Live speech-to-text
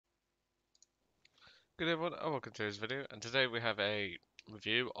Good everyone, and welcome to this video, and today we have a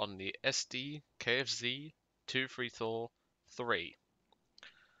review on the SD KFZ 234-3.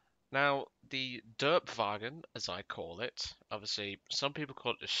 Now, the Derpwagon, as I call it, obviously some people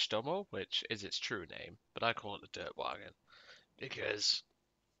call it the Stummel, which is its true name, but I call it the Derpwagon because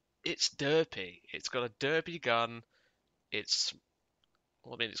it's derpy. It's got a derpy gun. It's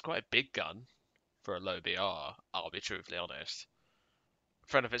quite a big gun for a low BR, I'll be truthfully honest.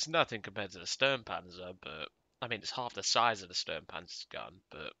 Front of it's nothing compared to the Sturmpanzer, but I mean it's half the size of the Sturmpanzer's gun,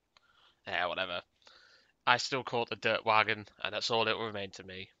 but yeah, whatever. I still call it the Dirt Wagon, and that's all it will remain to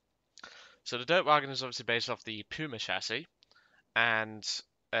me. So the Dirt Wagon is obviously based off the Puma chassis, and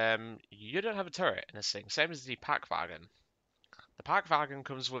you don't have a turret in this thing, same as the Pack Wagon. The Pack Wagon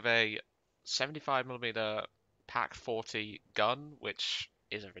comes with a 75mm Pack 40 gun, which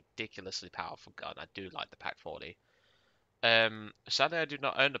is a ridiculously powerful gun. I do like the Pack 40. Sadly, I do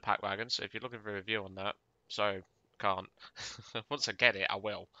not own the Pack Wagon, so if you're looking for a review on that, sorry, can't. Once I get it, I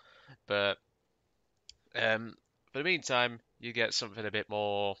will. But for the meantime, you get something a bit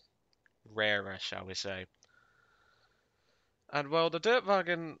more rarer, shall we say. And well, the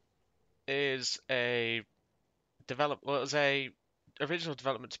Derpwagon is was a original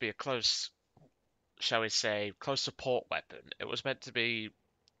development to be a close, shall we say, close support weapon. It was meant to be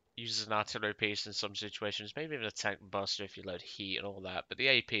used as an artillery piece in some situations, maybe even a tank buster if you load heat and all that. But the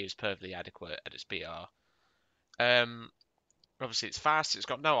AP is perfectly adequate at its BR. Obviously it's fast, it's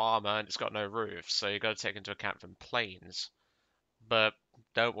got no armor, and it's got no roof, so you got to take into account from planes. But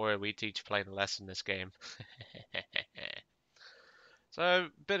don't worry, we teach plane a lesson in this game. So, a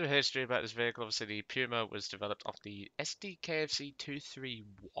bit of history about this vehicle. Obviously, the Puma was developed off the SD KFZ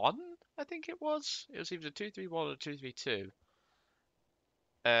 231, I think it was. It was either 231 or 232.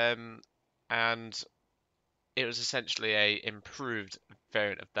 And it was essentially a improved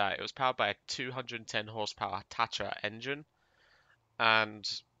variant of that. It was powered by a 210 horsepower Tatra engine, and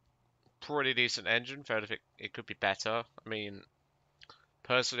pretty decent engine. Fair if it could be better. I mean,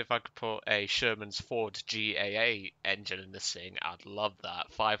 personally, if I could put a Sherman's Ford GAA engine in this thing, I'd love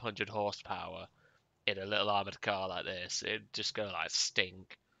that. 500 horsepower in a little armored car like this. It'd just go like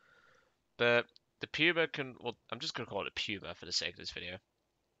stink. But the Puma can, well, I'm just going to call it a Puma for the sake of this video.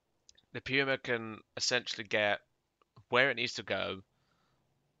 The Puma can essentially get where it needs to go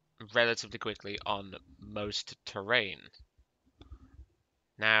relatively quickly on most terrain.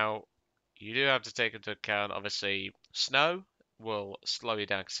 Now, you do have to take into account, obviously, snow will slow you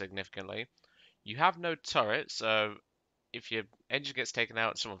down significantly. You have no turret, so if your engine gets taken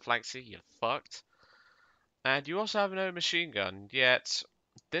out and someone flanks you, you're fucked. And you also have no machine gun, yet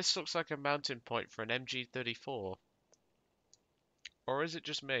this looks like a mounting point for an MG34. Or is it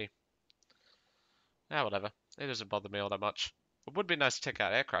just me? Ah, whatever. It doesn't bother me all that much. It would be nice to take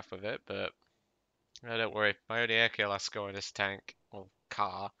out aircraft with it, but don't worry. My only air kill has to go in this tank, or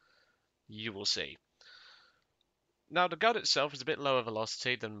car. You will see. Now, the gun itself is a bit lower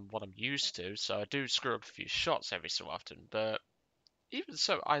velocity than what I'm used to, so I do screw up a few shots every so often, but even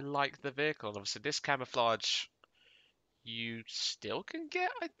so, I like the vehicle. And obviously, this camouflage you still can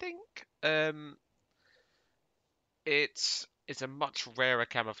get, I think. It's a much rarer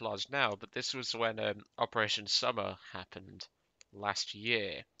camouflage now, but this was when Operation Summer happened last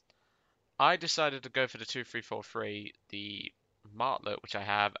year. I decided to go for the 2343, the Martlet, which I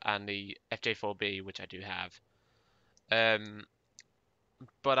have, and the FJ4B, which I do have.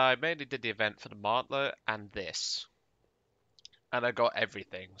 But I mainly did the event for the Martlet and this, and I got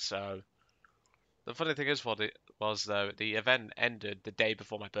everything. So the funny thing is, what it was though, the event ended the day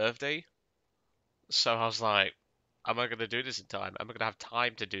before my birthday, so I was like, am I going to do this in time? Am I going to have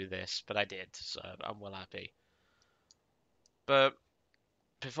time to do this? But I did, so I'm well happy. But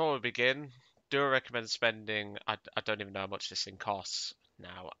before we begin, do I recommend spending? I don't even know how much this thing costs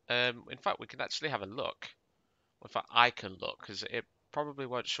now. In fact, we can actually have a look. In fact, I can look because it probably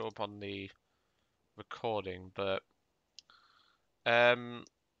won't show up on the recording. But oh,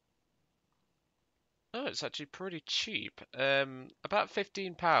 it's actually pretty cheap. About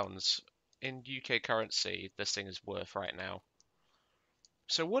 £15 in UK currency. This thing is worth right now.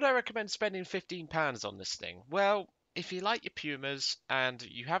 So would I recommend spending £15 on this thing? Well, if you like your Pumas and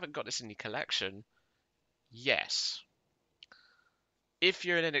you haven't got this in your collection, yes. If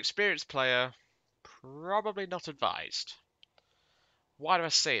you're an inexperienced player, probably not advised. Why do I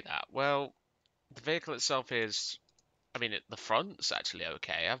say that? Well, the vehicle itself is, I mean, the front's actually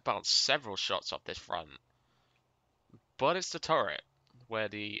okay. I've bounced several shots off this front. But it's the turret where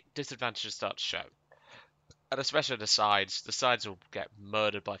the disadvantages start to show. And especially the sides will get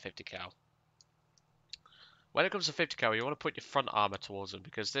murdered by 50 cal. When it comes to 50 cal, you want to put your front armor towards them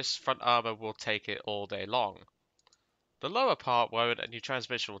because this front armor will take it all day long. The lower part won't, and your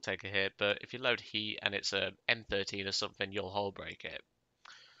transmission will take a hit, but if you load heat and it's a M13 or something, you'll hull break it.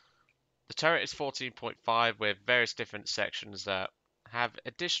 The turret is 14.5 with various different sections that have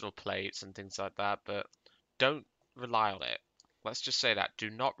additional plates and things like that, but don't rely on it. Let's just say that. Do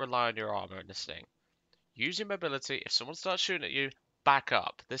not rely on your armor in this thing. Use your mobility. If someone starts shooting at you, back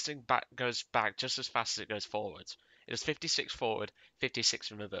up. This thing goes back just as fast as it goes forwards. It is 56 forward,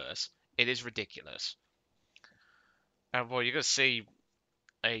 56 in reverse. It is ridiculous. And well, you're going to see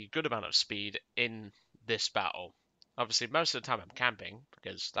a good amount of speed in this battle. Obviously, most of the time I'm camping,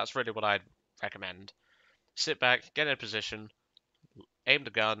 because that's really what I'd recommend. Sit back, get in a position, aim the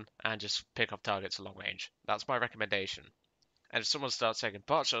gun, and just pick off targets at long range. That's my recommendation. And if someone starts taking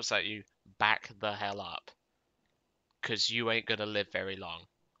pot shots at you, back the hell up. Because you ain't going to live very long.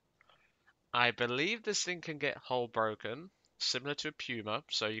 I believe this thing can get hull broken, similar to a Puma,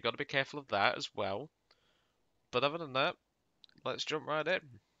 so you got to be careful of that as well. But other than that, let's jump right in.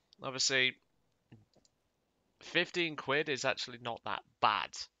 Obviously, 15 quid is actually not that bad.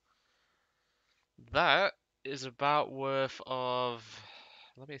 That is about worth of...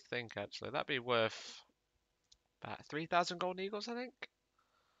 Let me think, actually. That'd be worth about 3,000 golden eagles, I think?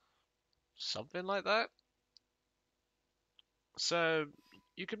 Something like that. So,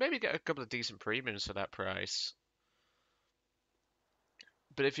 you could maybe get a couple of decent premiums for that price.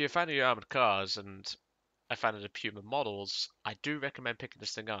 But if you're a fan of your armored cars and a fan of the Puma models, I do recommend picking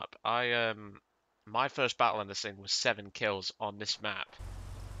this thing up. My first battle in this thing was 7 kills on this map,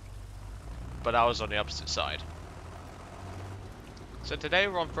 but I was on the opposite side. So today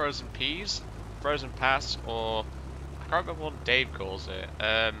we're on Frozen Peas, Frozen Pass, or I can't remember what Dave calls it.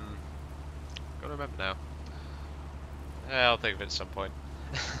 Can't remember now. I'll think of it at some point.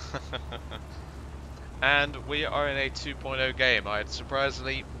 And we are in a 2.0 game. I had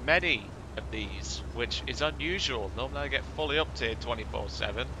surprisingly many of these, which is unusual. Normally I get fully up to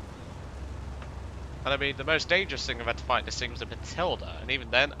 24/7. And I mean, the most dangerous thing I've had to fight in this thing was a Matilda, and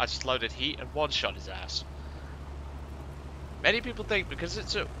even then I just loaded heat and one-shot his ass. Many people think because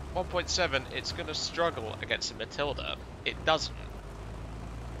it's at 1.7 it's going to struggle against a Matilda. It doesn't.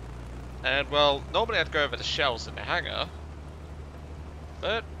 And well, normally I'd go over the shells in the hangar,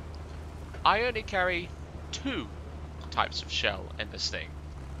 but I only carry 2 types of shell in this thing.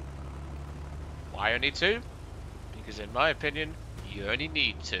 Why only 2? Because in my opinion, you only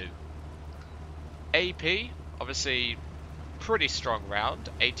need 2. AP, obviously pretty strong round,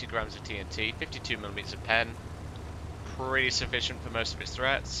 80 grams of TNT, 52mm of pen, pretty sufficient for most of its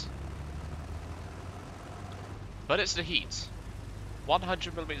threats. But it's the heat.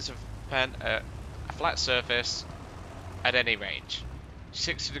 100mm of pen at a flat surface at any range.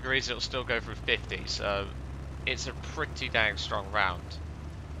 60 degrees it'll still go through 50, so it's a pretty dang strong round.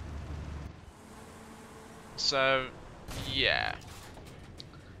 So, yeah.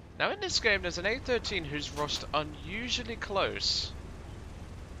 Now in this game there's an A13 who's rushed unusually close.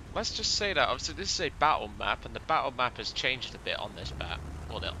 Let's just say that, obviously this is a battle map, and the battle map has changed a bit on this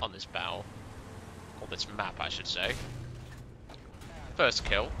battle. Or this map I should say. First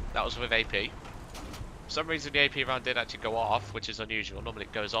kill, that was with AP. For some reason the AP round did actually go off, which is unusual. Normally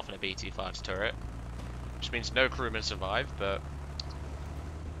it goes off in a BT5's turret, which means no crewmen survive, but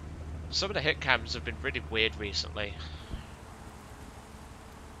some of the hit cams have been really weird recently.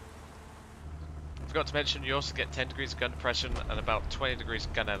 Forgot to mention you also get 10 degrees of gun depression and about 20 degrees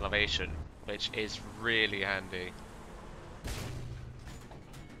of gun elevation, which is really handy.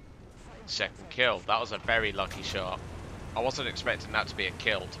 Second kill, that was a very lucky shot. I wasn't expecting that to be a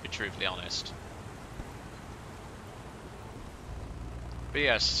kill, to be truthfully honest. But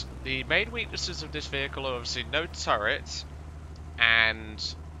yes, the main weaknesses of this vehicle are obviously no turret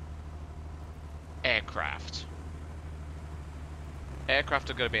and aircraft. Aircraft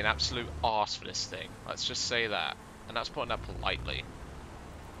are going to be an absolute arse for this thing. Let's just say that. And that's putting that politely.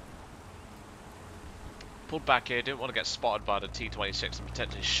 Pulled back here, didn't want to get spotted by the T-26 and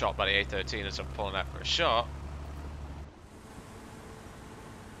potentially shot by the A-13 as I'm pulling out for a shot.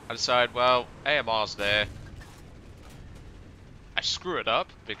 I decided, well, AMR's there. I screw it up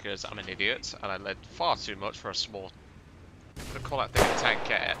because I'm an idiot and I led far too much for a small, I'm going to call that thing a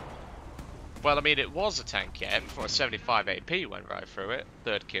tankette. Well, I mean, it was a tankette before a 75 AP went right through it.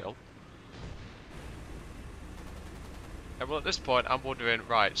 Third kill. And well, at this point, I'm wondering,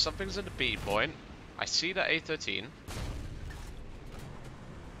 right, something's in the B point. I see that A13.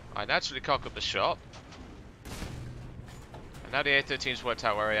 I naturally cock up the shot. And now the A13's worked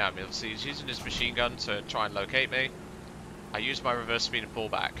out where I am. You'll see he's using his machine gun to try and locate me. I use my reverse speed and pull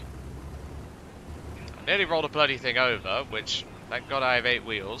back. Nearly rolled a bloody thing over, which, thank God I have 8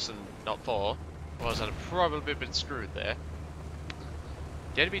 wheels and not 4. Otherwise I'd have probably been screwed there.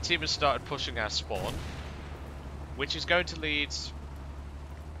 The enemy team has started pushing our spawn, which is going to lead,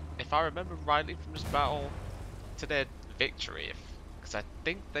 if I remember rightly from this battle, to their victory. Because I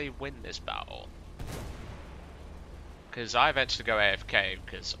think they win this battle. Because I eventually go AFK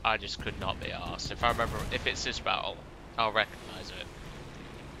because I just could not be arsed. If I remember, if it's this battle, I'll recognise it.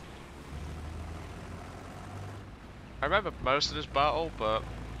 I remember most of this battle, but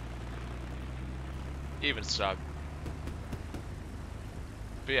even so.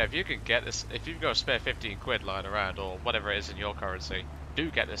 But yeah, if you can get this, if you've got a spare 15 quid lying around, or whatever it is in your currency, do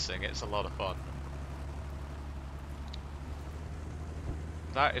get this thing, it's a lot of fun.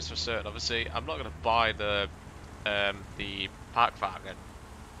 That is for certain. Obviously, I'm not going to buy the Derpwagon.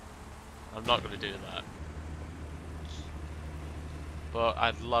 I'm not going to do that. But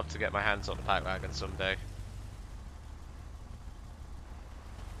I'd love to get my hands on the Derpwagon someday.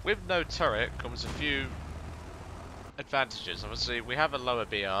 With no turret comes a few advantages. Obviously, we have a lower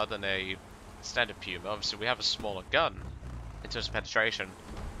BR than a standard Puma. Obviously, we have a smaller gun in terms of penetration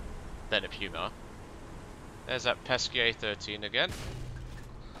than a Puma. There's that pesky A13 again.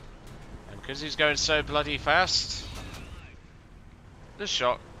 And because he's going so bloody fast, the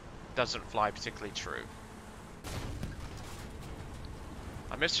shot doesn't fly particularly true.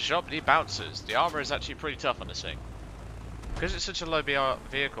 I missed a shot, but he bounces. The armor is actually pretty tough on this thing. Because it's such a low BR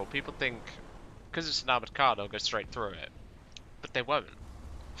vehicle, people think, because it's an armored car, they'll go straight through it. But they won't.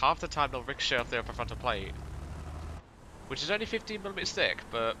 Half the time they'll ricochet off the upper frontal plate, which is only 15mm thick,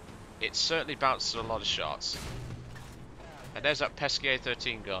 but it certainly bounces a lot of shots. And there's that pesky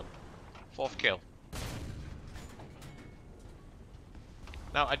A13 gun. 4th kill.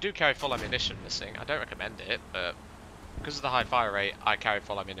 Now, I do carry full ammunition in this thing. I don't recommend it, but because of the high fire rate, I carry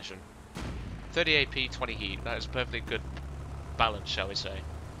full ammunition. 30 AP, 20 heat. That is a perfectly good balance, shall we say.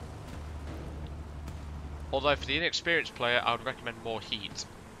 Although for the inexperienced player, I would recommend more heat.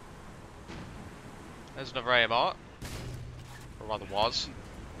 There's another AMR. Or rather was.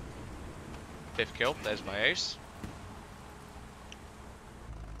 5th kill. There's my ace.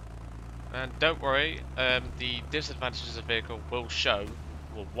 And don't worry, the disadvantages of the vehicle will show.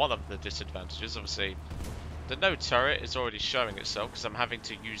 Well, one of the disadvantages, obviously, the no turret is already showing itself because I'm having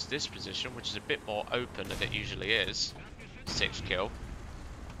to use this position, which is a bit more open than it usually is. 6th kill.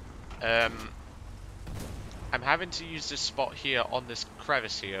 I'm having to use this spot here on this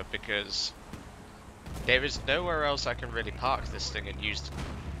crevice here because there is nowhere else I can really park this thing and use the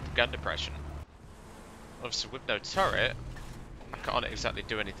gun depression. Obviously, with no turret, I can't exactly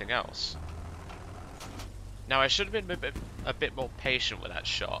do anything else. Now, I should have been a bit more patient with that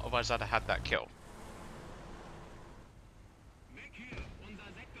shot, otherwise I'd have had that kill.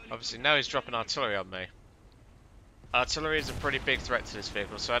 Obviously, now he's dropping artillery on me. Artillery is a pretty big threat to this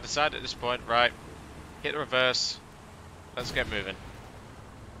vehicle, so I decided at this point, right, hit the reverse, let's get moving.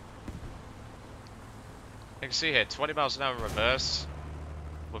 You can see here, 20 miles an hour in reverse,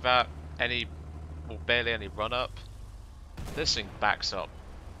 without any, well, barely any run up. This thing backs up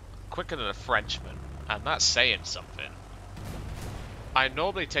quicker than a Frenchman, and that's saying something. I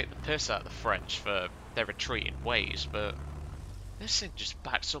normally take the piss out of the French for their retreating ways, but this thing just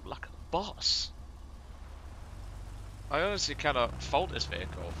backs up like a boss. I honestly cannot fault this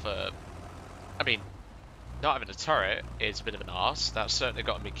vehicle for, I mean, not having a turret is a bit of an arse. That's certainly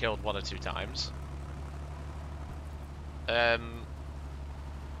gotten me killed 1 or 2 times. I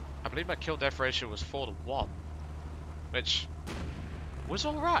believe my kill death ratio was 4-1, which was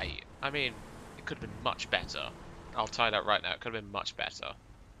alright. I mean, it could have been much better. I'll tell you that right now, it could have been much better.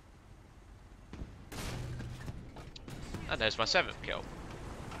 And there's my 7th kill.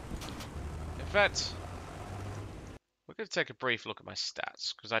 In fact, we're going to take a brief look at my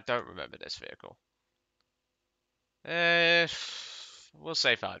stats, because I don't remember this vehicle. We'll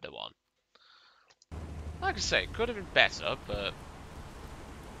say 5-1. Like I say, it could have been better, but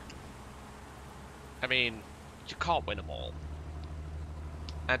I mean, you can't win them all.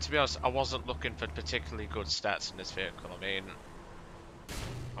 And to be honest, I wasn't looking for particularly good stats in this vehicle. I mean,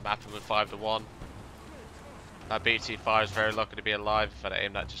 I'm happy with 5-1. That BT5 is very lucky to be alive. If I'd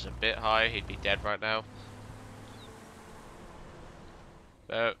aimed that just a bit higher, he'd be dead right now.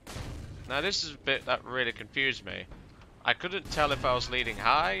 But now this is a bit that really confused me. I couldn't tell if I was leading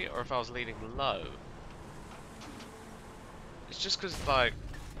high or if I was leading low. It's just because, like,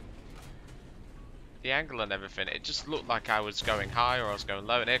 the angle and everything, it just looked like I was going high or I was going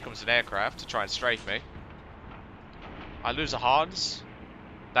low, and here comes an aircraft to try and strafe me. I lose a Hans.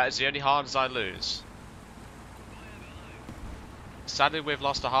 That is the only Hans I lose. Sadly, we've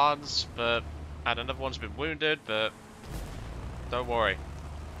lost a Hans, but And another one's been wounded, but don't worry.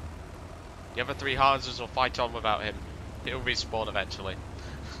 The other 3 Hansers will fight on without him. He'll respawn eventually.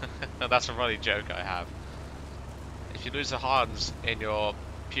 And that's a running joke I have. If you lose a Hans in your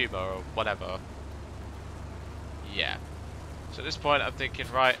Puma or whatever, yeah. So at this point I'm thinking,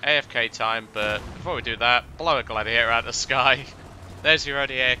 right, AFK time, but before we do that, blow a gladiator out of the sky. There's your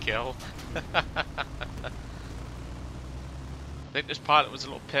only air kill. I think this pilot was a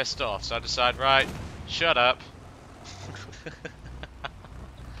little pissed off, so I decided, right, shut up.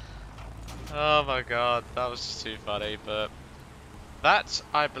 Oh my god, that was just too funny, but that,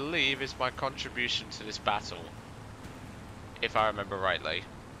 I believe, is my contribution to this battle, if I remember rightly.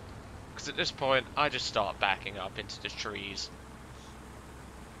 Because at this point, I just start backing up into the trees.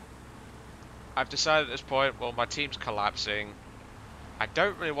 I've decided at this point, well, my team's collapsing. I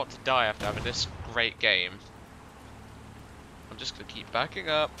don't really want to die after having this great game. I'm just going to keep backing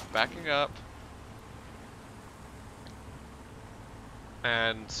up,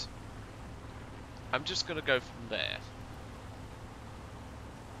 and I'm just going to go from there.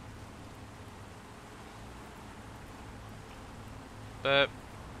 But,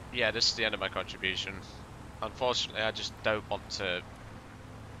 yeah, this is the end of my contribution. Unfortunately, I just don't want to...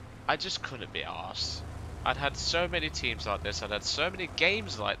 I just couldn't be arsed. I'd had so many teams like this, I'd had so many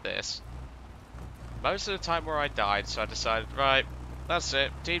games like this. Most of the time where I died, so I decided, right, that's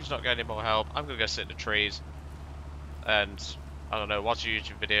it, team's not getting any more help, I'm gonna go sit in the trees. And, I don't know, watch a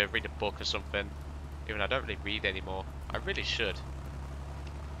YouTube video, read a book or something. Even though I don't really read anymore. I really should.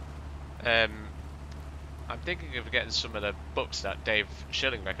 I'm thinking of getting some of the books that Dave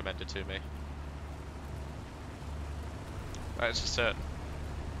Schilling recommended to me. That's for certain.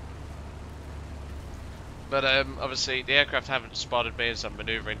 But obviously the aircraft haven't spotted me as I'm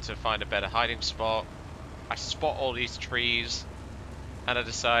maneuvering to find a better hiding spot. I spot all these trees and I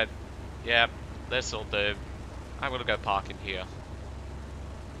decide, yeah, this'll do. I'm gonna go park in here.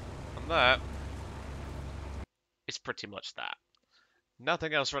 And that is pretty much that.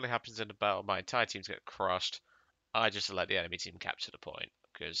 Nothing else really happens in the battle. My entire teams get crushed. I just let the enemy team capture the point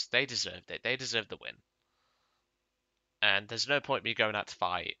because they deserved it. They deserved the win. And there's no point me going out to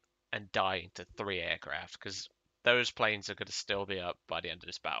fight and dying to 3 aircraft because those planes are going to still be up by the end of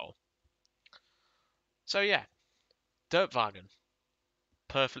this battle. So yeah, Derpwagon.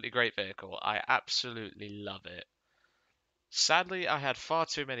 Perfectly great vehicle. I absolutely love it. Sadly, I had far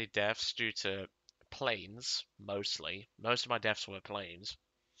too many deaths due to planes, mostly. Most of my deaths were planes,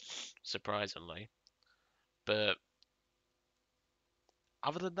 surprisingly. But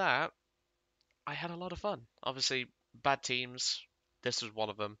other than that, I had a lot of fun. Obviously, bad teams. This was one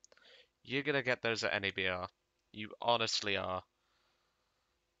of them. You're going to get those at NABR. You honestly are.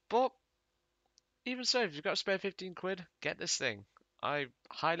 But even so, if you've got a spare 15 quid, get this thing. I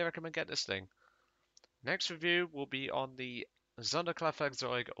highly recommend get this thing. Next review will be on the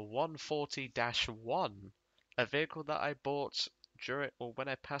Sonderklappfahrzeug 140-1, a vehicle that I bought during or when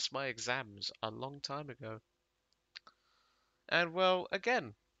I passed my exams a long time ago. And well,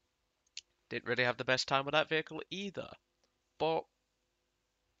 again, didn't really have the best time with that vehicle either. But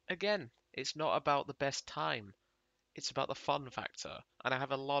again, it's not about the best time. It's about the fun factor. And I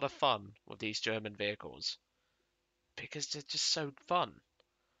have a lot of fun with these German vehicles. Because they're just so fun.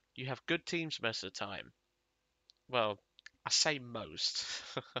 You have good teams most of the time. Well, I say most.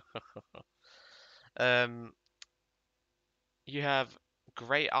 um, you have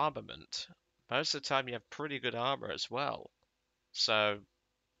great armament. Most of the time you have pretty good armor as well. So,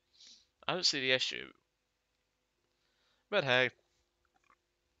 I don't see the issue. But hey,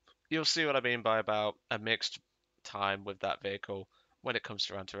 you'll see what I mean by about a mixed time with that vehicle when it comes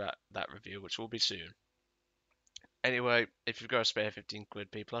around to that review, which will be soon. Anyway, if you've got a spare 15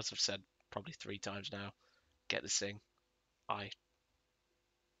 quid, people, as I've said probably 3 times now, get this thing.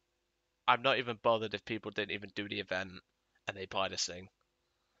 I'm not even bothered if people didn't even do the event and they buy this thing.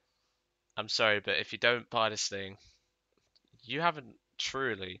 I'm sorry, but if you don't buy this thing, you haven't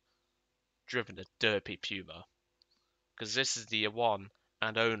truly driven a derpy Puma. Because this is the one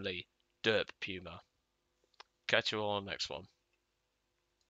and only derp Puma. Catch you all on the next one.